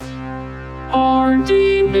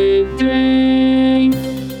Hardee Midday.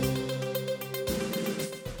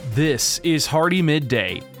 This is Hardee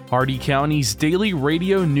Midday, Hardee County's daily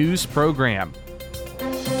radio news program.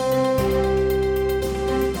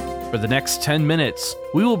 For the next 10 minutes,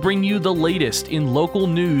 we will bring you the latest in local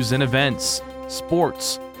news and events,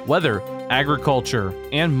 sports, weather, agriculture,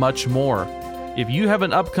 and much more. If you have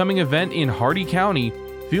an upcoming event in Hardee County,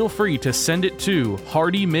 feel free to send it to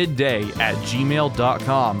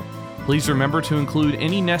hardeemidday@gmail.com. Please remember to include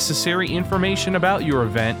any necessary information about your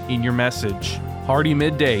event in your message. Hardee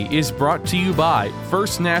Midday is brought to you by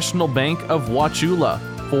First National Bank of Wauchula,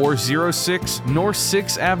 406 North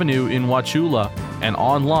 6th Avenue in Wauchula, and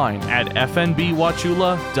online at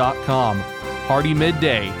fnbwauchula.com. Hardee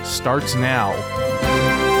Midday starts now.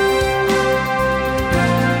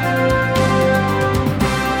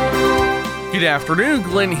 Good afternoon,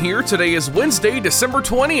 Glenn here. Today is Wednesday, December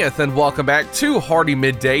 20th, and welcome back to Hardee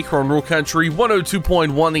Midday from Rural Country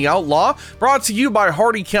 102.1 The Outlaw, brought to you by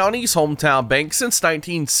Hardee County's hometown bank since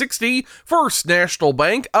 1960, First National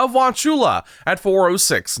Bank of Wauchula at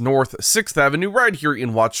 406 North 6th Avenue right here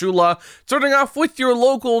in Wauchula. Starting off with your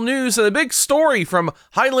local news and a big story from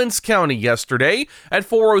Highlands County yesterday. At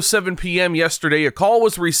 4:07 p.m. yesterday, a call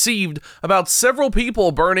was received about several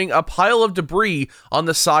people burning a pile of debris on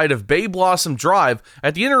the side of Bay Blossom Drive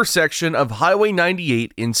at the intersection of Highway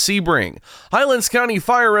 98 in Sebring. Highlands County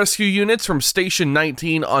Fire Rescue units from Station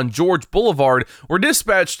 19 on George Boulevard were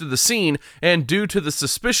dispatched to the scene, and due to the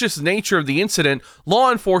suspicious nature of the incident,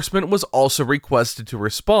 law enforcement was also requested to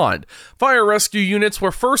respond. Fire rescue units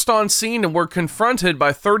were first on scene and were confronted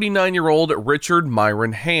by 39-year-old Richard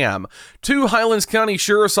Myron Ham. Two Highlands County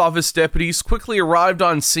Sheriff's Office deputies quickly arrived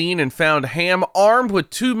on scene and found Ham armed with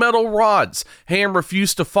two metal rods. Ham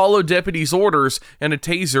refused to follow deputies' orders, and a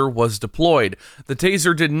taser was deployed. The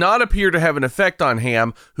taser did not appear to have an effect on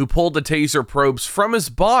Ham, who pulled the taser probes from his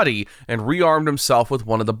body and rearmed himself with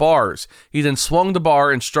one of the bars. He then swung the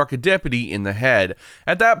bar and struck a deputy in the head.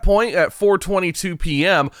 At that point, at 4:22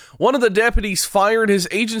 p.m., one of the deputies fired his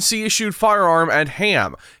agency-issued firearm at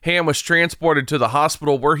Ham. Ham was transported to the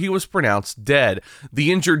hospital where he was pronounced dead.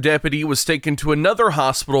 The injured deputy was taken to another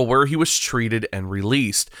hospital where he was treated and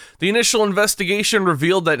released. The initial investigation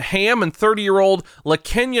revealed that Ham and 30-year-old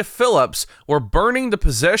LaKenya Phillips were burning the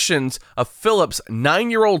possessions of Phillips'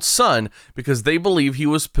 9-year-old son because they believe he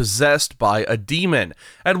was possessed by a demon.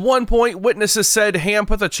 At one point, witnesses said Ham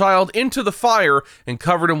put the child into the fire and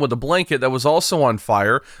covered him with a blanket that was also on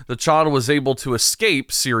fire. The child was able to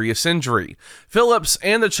escape serious injury. Phillips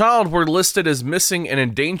and the child were listed as missing and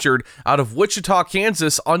endangered out of Wichita,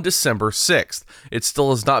 Kansas on December 6th. It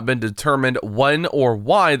still has not been determined when or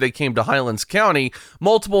why they came to Highlands County.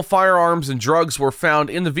 Multiple firearms and drugs were found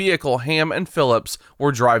in the vehicle Ham and Phillips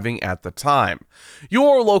were driving at the time.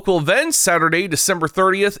 Your local events, Saturday, December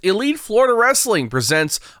 30th, Elite Florida Wrestling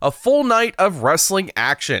presents a full night of wrestling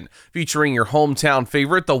action, featuring your hometown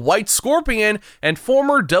favorite, the White Scorpion, and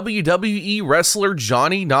former WWE wrestler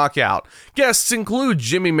Johnny Knockout. Guests include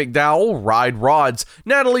Jimmy McDowell, Ride Rods,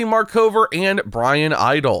 Natalie Markover, and Brian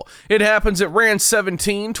Idol. It happens at Ranch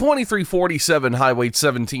 17, 2347 Highway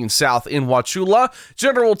 17 South in Wauchula.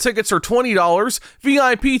 General tickets are $20,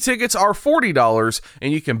 VIP tickets are $40,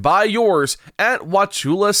 and you can buy yours at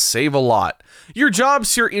Wauchula Save-A-Lot. Your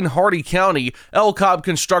jobs here in Hardee County: El Cobb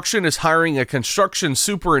Construction is hiring a construction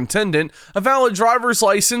superintendent. A valid driver's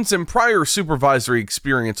license and prior supervisory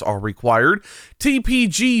experience are required.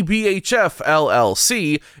 TPG BHF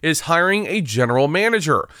LLC is hiring a general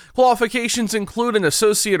manager. Qualifications include an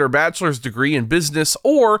associate or bachelor's degree in business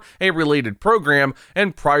or a related program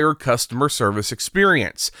and prior customer service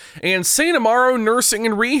experience. And St. Amaro Nursing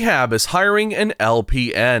and Rehab is hiring an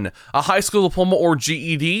LPN. A high school diploma or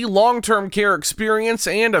GED, long-term care experience,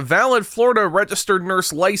 and a valid Florida registered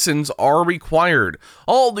nurse license are required.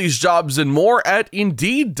 All these jobs and more at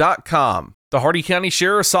Indeed.com. The Hardee County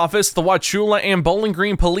Sheriff's Office, the Wauchula and Bowling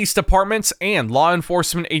Green Police Departments, and law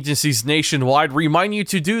enforcement agencies nationwide remind you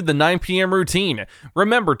to do the 9 p.m. routine.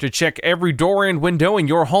 Remember to check every door and window in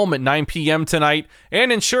your home at 9 p.m. tonight,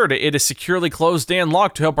 and ensure that it is securely closed and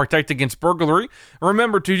locked to help protect against burglary.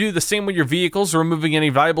 Remember to do the same with your vehicles, removing any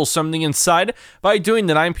valuables from the inside. By doing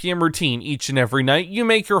the 9 p.m. routine each and every night, you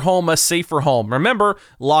make your home a safer home. Remember,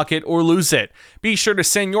 lock it or lose it. Be sure to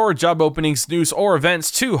send your job openings, news, or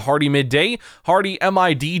events to Hardee Midday, Hardee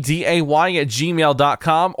Midday at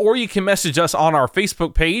gmail.com, or you can message us on our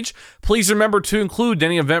Facebook page. Please remember to include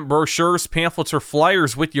any event brochures, pamphlets, or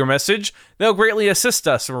flyers with your message. They'll greatly assist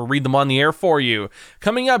us, and we'll read them on the air for you.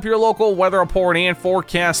 Coming up, your local weather report and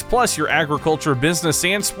forecast, plus your agriculture, business,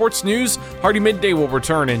 and sports news. Hardee Midday will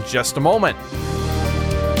return in just a moment.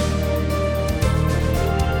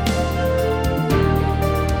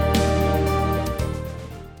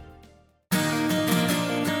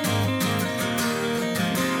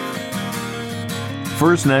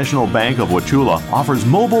 First National Bank of Wauchula offers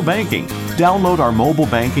mobile banking. Download our mobile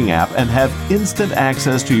banking app and have instant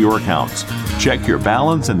access to your accounts. Check your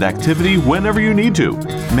balance and activity whenever you need to.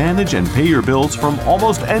 Manage and pay your bills from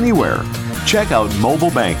almost anywhere. Check out mobile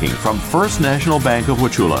banking from First National Bank of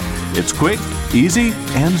Wauchula. It's quick, easy,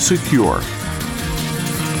 and secure.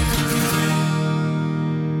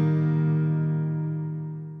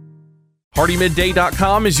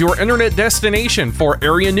 HardeeMidday.com is your internet destination for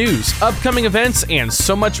area news, upcoming events, and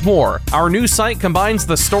so much more. Our news site combines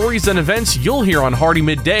the stories and events you'll hear on Hardee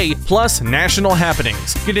Midday, plus national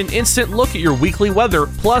happenings. Get an instant look at your weekly weather,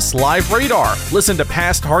 plus live radar. Listen to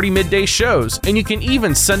past Hardee Midday shows, and you can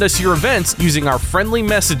even send us your events using our friendly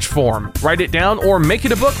message form. Write it down or make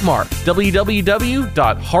it a bookmark.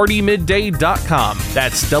 www.HardeeMidday.com.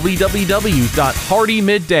 That's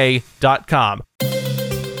www.HardeeMidday.com.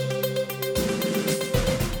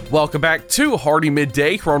 Welcome back to Hardee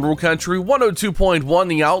Midday here on Rural Country 102.1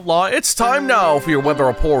 The Outlaw. It's time now for your weather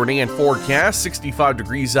report and forecast. 65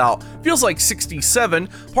 degrees out, feels like 67.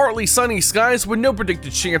 Partly sunny skies with no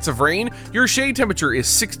predicted chance of rain. Your shade temperature is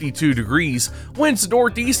 62 degrees. Winds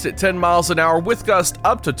northeast at 10 miles an hour with gusts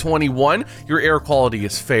up to 21. Your air quality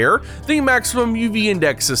is fair. The maximum UV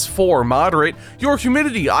index is 4, moderate. Your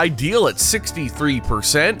humidity ideal at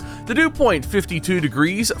 63%. The dew point 52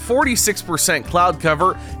 degrees, 46% cloud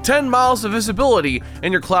cover, 10 miles of visibility,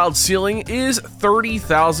 and your cloud ceiling is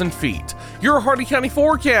 30,000 feet. Your Hardee County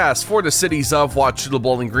forecast for the cities of Wauchula,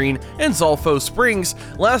 Bowling Green, and Zolfo Springs,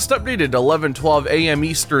 last updated 11:12 a.m.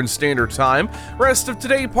 Eastern Standard Time. Rest of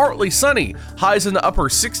today, partly sunny. Highs in the upper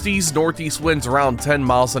 60s, northeast winds around 10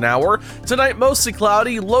 miles an hour. Tonight, mostly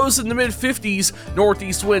cloudy, lows in the mid-50s,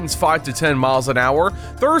 northeast winds 5 to 10 miles an hour.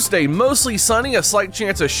 Thursday, mostly sunny, a slight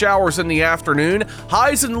chance of showers in the afternoon.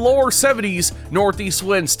 Highs in the lower 70s, northeast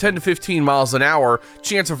winds 10 to 15 miles an hour,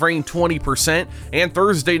 chance of rain 20%, and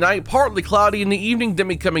Thursday night partly cloudy in the evening, then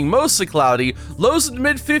becoming mostly cloudy, lows in the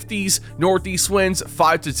mid-50s, northeast winds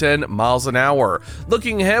 5 to 10 miles an hour.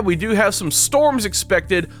 Looking ahead, we do have some storms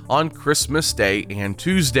expected on Christmas Day and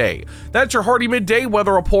Tuesday. That's your Hardee Midday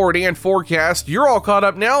weather report and forecast. You're all caught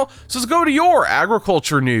up now, so let's go to your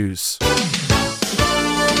agriculture news.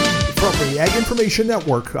 From the Ag Information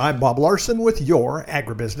Network, I'm Bob Larson with your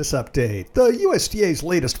Agribusiness Update. The USDA's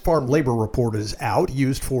latest farm labor report is out,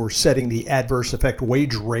 used for setting the adverse effect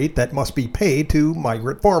wage rate that must be paid to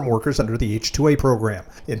migrant farm workers under the H-2A program.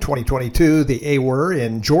 In 2022, the AWR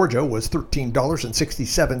in Georgia was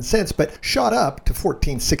 $13.67, but shot up to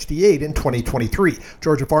 $14.68 in 2023.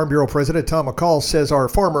 Georgia Farm Bureau President Tom McCall says our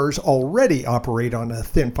farmers already operate on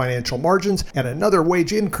thin financial margins, and another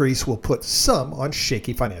wage increase will put some on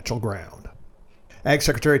shaky financial ground. Ag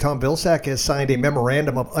Secretary Tom Vilsack has signed a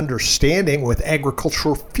Memorandum of Understanding with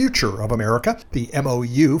Agricultural Future of America. The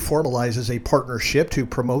MOU formalizes a partnership to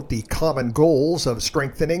promote the common goals of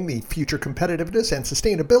strengthening the future competitiveness and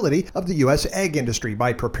sustainability of the U.S. ag industry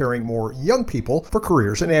by preparing more young people for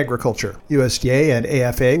careers in agriculture. USDA and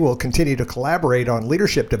AFA will continue to collaborate on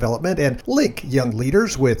leadership development and link young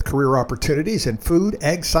leaders with career opportunities in food,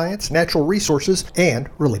 ag science, natural resources, and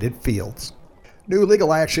related fields. New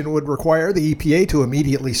legal action would require the EPA to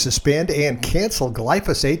immediately suspend and cancel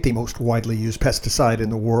glyphosate, the most widely used pesticide in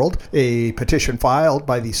the world. A petition filed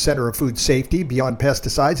by the Center of Food Safety, Beyond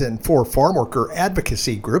Pesticides, and 4 farm worker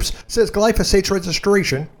advocacy groups says glyphosate's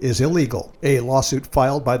registration is illegal. A lawsuit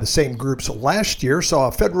filed by the same groups last year saw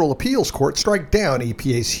a federal appeals court strike down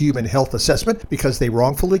EPA's human health assessment because they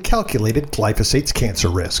wrongfully calculated glyphosate's cancer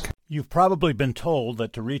risk. You've probably been told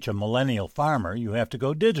that to reach a millennial farmer, you have to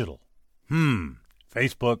go digital.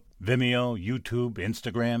 Facebook, Vimeo, YouTube,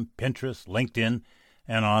 Instagram, Pinterest, LinkedIn,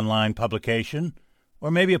 an online publication, or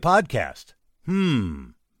maybe a podcast.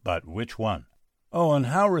 But which one? Oh, and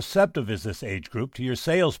how receptive is this age group to your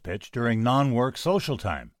sales pitch during non-work social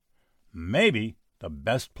time? Maybe the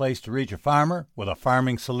best place to reach a farmer with a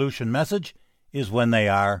farming solution message is when they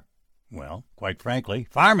are, well, quite frankly,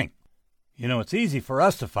 farming. You know, it's easy for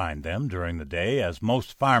us to find them during the day, as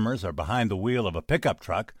most farmers are behind the wheel of a pickup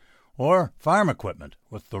truck or farm equipment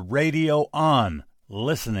with the radio on,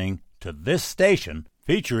 listening to this station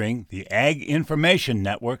featuring the Ag Information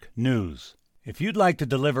Network News. If you'd like to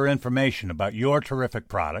deliver information about your terrific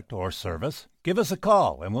product or service, give us a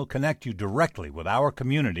call and we'll connect you directly with our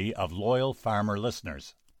community of loyal farmer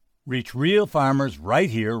listeners. Reach real farmers right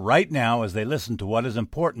here, right now, as they listen to what is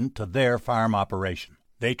important to their farm operation.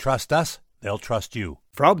 They trust us, they'll trust you.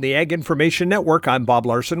 From the Ag Information Network, I'm Bob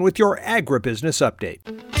Larson with your Agribusiness Update.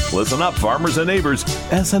 Listen up, farmers and neighbors.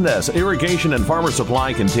 SNS Irrigation and Farmer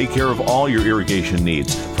Supply can take care of all your irrigation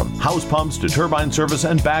needs, from house pumps to turbine service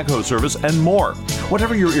and backhoe service and more.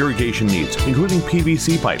 Whatever your irrigation needs, including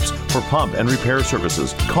PVC pipes for pump and repair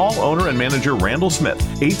services, call owner and manager Randall Smith,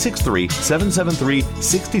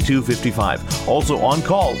 863-773-6255. Also on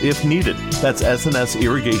call if needed. That's SNS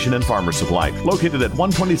Irrigation and Farmer Supply, located at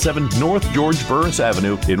 127 North George Burris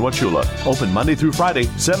Avenue in Wauchula. Open Monday through Friday,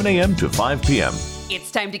 7 a.m. to 5 p.m. It's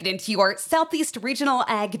time to get into your Southeast Regional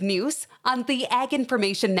Ag News on the Ag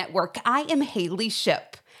Information Network. I am Haley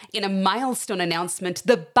Shipp. In a milestone announcement,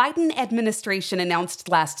 the Biden administration announced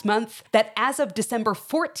last month that as of December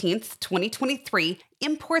 14th, 2023,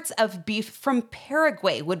 imports of beef from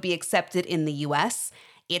Paraguay would be accepted in the U.S.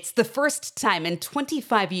 It's the first time in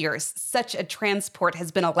 25 years such a transport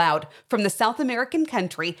has been allowed from the South American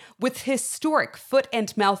country with historic foot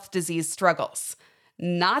and mouth disease struggles.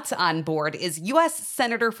 Not on board is U.S.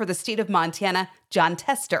 Senator for the state of Montana, Jon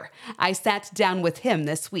Tester. I sat down with him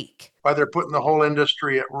this week. Why they're putting the whole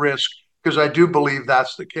industry at risk, because I do believe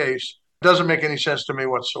that's the case. Doesn't make any sense to me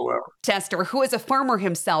whatsoever. Tester, who is a farmer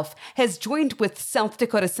himself, has joined with South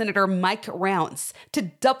Dakota Senator Mike Rounds to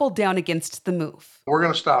double down against the move. We're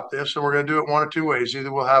going to stop this, and we're going to do it one of two ways.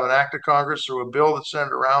 Either we'll have an act of Congress through a bill that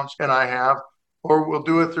Senator Rounds and I have, or we'll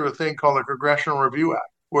do it through a thing called the Congressional Review Act,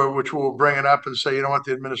 which will bring it up and say, you know what,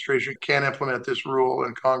 the administration can't implement this rule,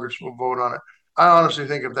 and Congress will vote on it. I honestly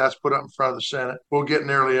think if that's put up in front of the Senate, we'll get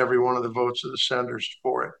nearly every one of the votes of the senators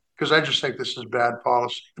for it, because I just think this is bad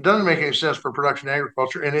policy. It doesn't make any sense for production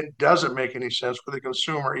agriculture, and it doesn't make any sense for the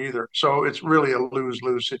consumer either. So it's really a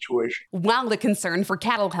lose-lose situation. While the concern for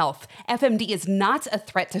cattle health, FMD is not a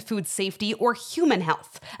threat to food safety or human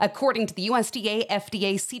health, according to the USDA,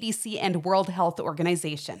 FDA, CDC, and World Health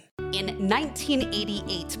Organization. In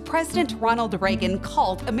 1988, President Ronald Reagan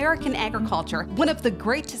called American agriculture one of the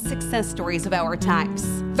great success stories of our times.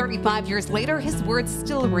 35 years later, his words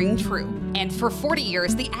still ring true. And for 40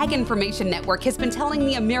 years, the Ag Information Network has been telling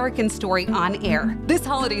the American story on air. This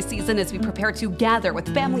holiday season, as we prepare to gather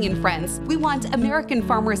with family and friends, we want American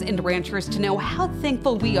farmers and ranchers to know how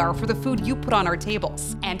thankful we are for the food you put on our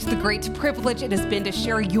tables, and the great privilege it has been to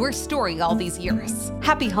share your story all these years.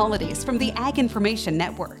 Happy holidays from the Ag Information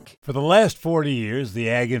Network. For the last 40 years, the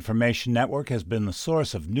Ag Information Network has been the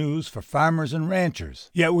source of news for farmers and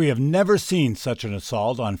ranchers. Yet we have never seen such an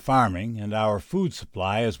assault on farming and our food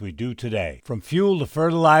supply as we do today. From fuel to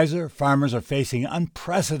fertilizer, farmers are facing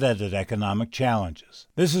unprecedented economic challenges.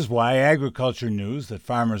 This is why agriculture news that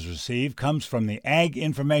farmers receive comes from the Ag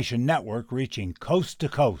Information Network, reaching coast to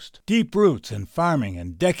coast. Deep roots in farming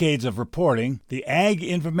and decades of reporting, the Ag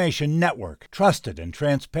Information Network, trusted and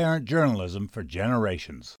transparent journalism for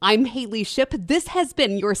generations. I'm Haley Shipp. This has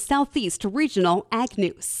been your Southeast Regional Ag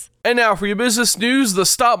News. And now for your business news, the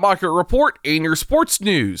stock market report, and your sports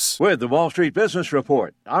news. With the Wall Street Business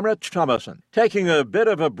Report, I'm Rich Thomason. Taking a bit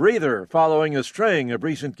of a breather following a string of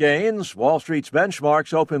recent gains, Wall Street's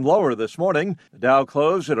benchmarks opened lower this morning. The Dow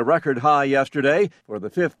closed at a record high yesterday for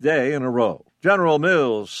the fifth day in a row. General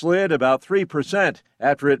Mills slid about 3%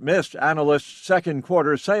 after it missed analysts' second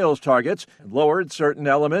quarter sales targets and lowered certain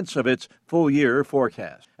elements of its full-year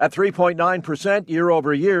forecast. At 3.9%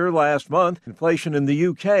 year-over-year last month, inflation in the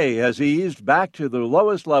UK has eased back to the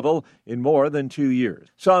lowest level in more than 2 years.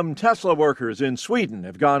 Some Tesla workers in Sweden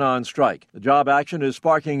have gone on strike. The job action is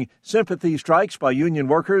sparking sympathy strikes by union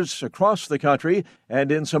workers across the country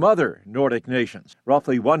and in some other Nordic nations.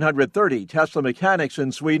 Roughly 130 Tesla mechanics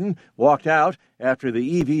in Sweden walked out after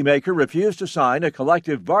the EV maker refused to sign a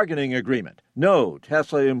collective bargaining agreement. No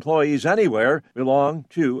Tesla employees anywhere belong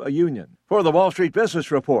to a union. For the Wall Street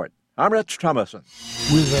Business Report, I'm Rich Thomason.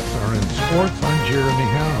 With SRN Sports, I'm Jeremy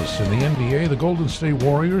House. In the NBA, the Golden State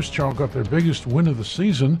Warriors chalk up their biggest win of the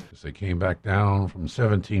season as they came back down from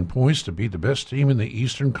 17 points to beat the best team in the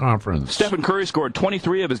Eastern Conference. Stephen Curry scored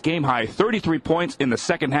 23 of his game-high 33 points in the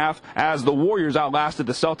second half as the Warriors outlasted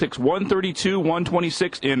the Celtics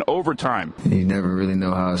 132-126 in overtime. You never really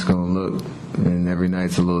know how it's going to look, and every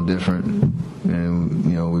night's a little different. And,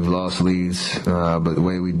 we've lost leads, but the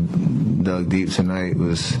way we dug deep tonight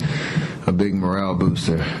was a big morale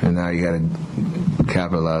booster, and now you got to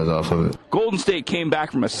capitalize off of it. Golden State came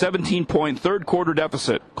back from a 17-point third-quarter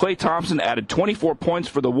deficit. Klay Thompson added 24 points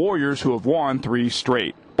for the Warriors, who have won 3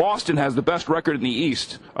 straight. Boston has the best record in the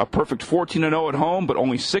East, a perfect 14-0 at home, but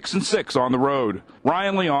only 6-6 on the road.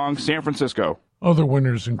 Ryan Leong, San Francisco. Other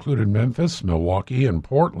winners included Memphis, Milwaukee, and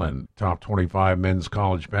Portland. Top 25 men's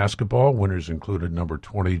college basketball winners included number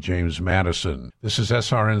 20 James Madison. This is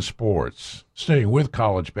SRN Sports. Staying with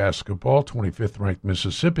college basketball, 25th-ranked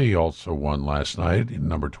Mississippi also won last night. In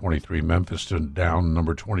number 23 Memphis down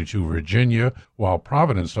number 22 Virginia, while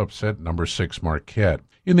Providence upset number 6 Marquette.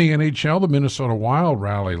 In the NHL, the Minnesota Wild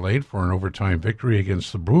rally late for an overtime victory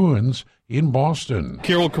against the Bruins in Boston.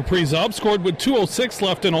 Kirill Kaprizov scored with 2:06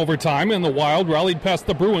 left in overtime, and the Wild rallied past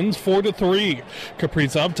the Bruins 4-3.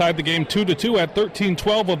 Kaprizov tied the game 2-2 at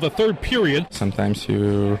 13:12 of the third period. Sometimes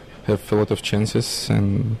you have a lot of chances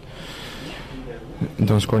and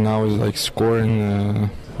don't score now is like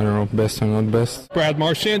scoring. I don't know, best or not best. Brad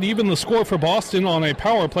Marchand evened the score for Boston on a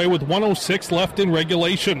power play with 1:06 left in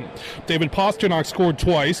regulation. David Pastrnak scored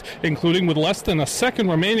twice, including with less than a second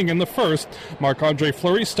remaining in the first. Marc-Andre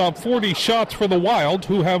Fleury stopped 40 shots for the Wild,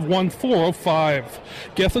 who have won 4 of 5.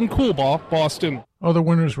 Gethin Coolbaugh, Boston. Other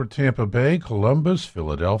winners were Tampa Bay, Columbus,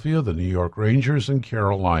 Philadelphia, the New York Rangers, and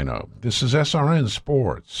Carolina. This is SRN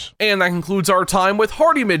Sports. And that concludes our time with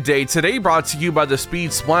Hardee Midday today, brought to you by the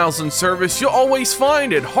speed, smiles, and service you'll always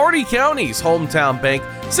find at Hardee County's hometown bank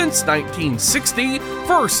since 1960,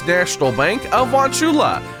 First National Bank of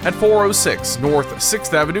Wauchula at 406 North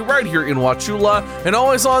 6th Avenue right here in Wauchula, and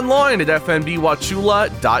always online at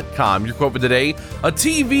fnbwauchula.com. Your quote for today: a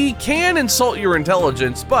TV can insult your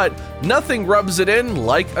intelligence, but nothing rubs it in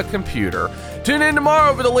like a computer. Tune in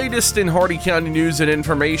tomorrow for the latest in Hardee County news and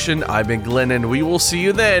information. I've been Glenn, and we will see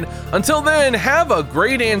you then. Until then, have a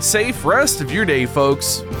great and safe rest of your day,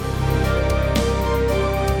 folks.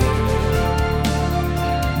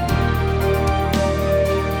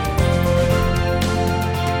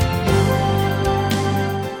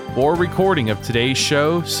 For a recording of today's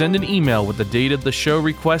show, send an email with the date of the show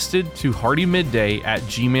requested to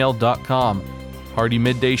hardeemidday@gmail.com. Hardee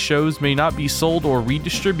Midday shows may not be sold or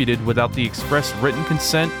redistributed without the express written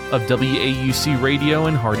consent of WAUC Radio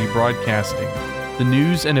and Hardee Broadcasting. The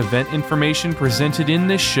news and event information presented in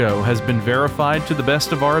this show has been verified to the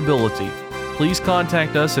best of our ability. Please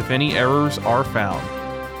contact us if any errors are found.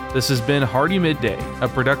 This has been Hardee Midday, a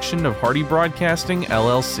production of Hardee Broadcasting,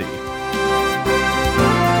 LLC.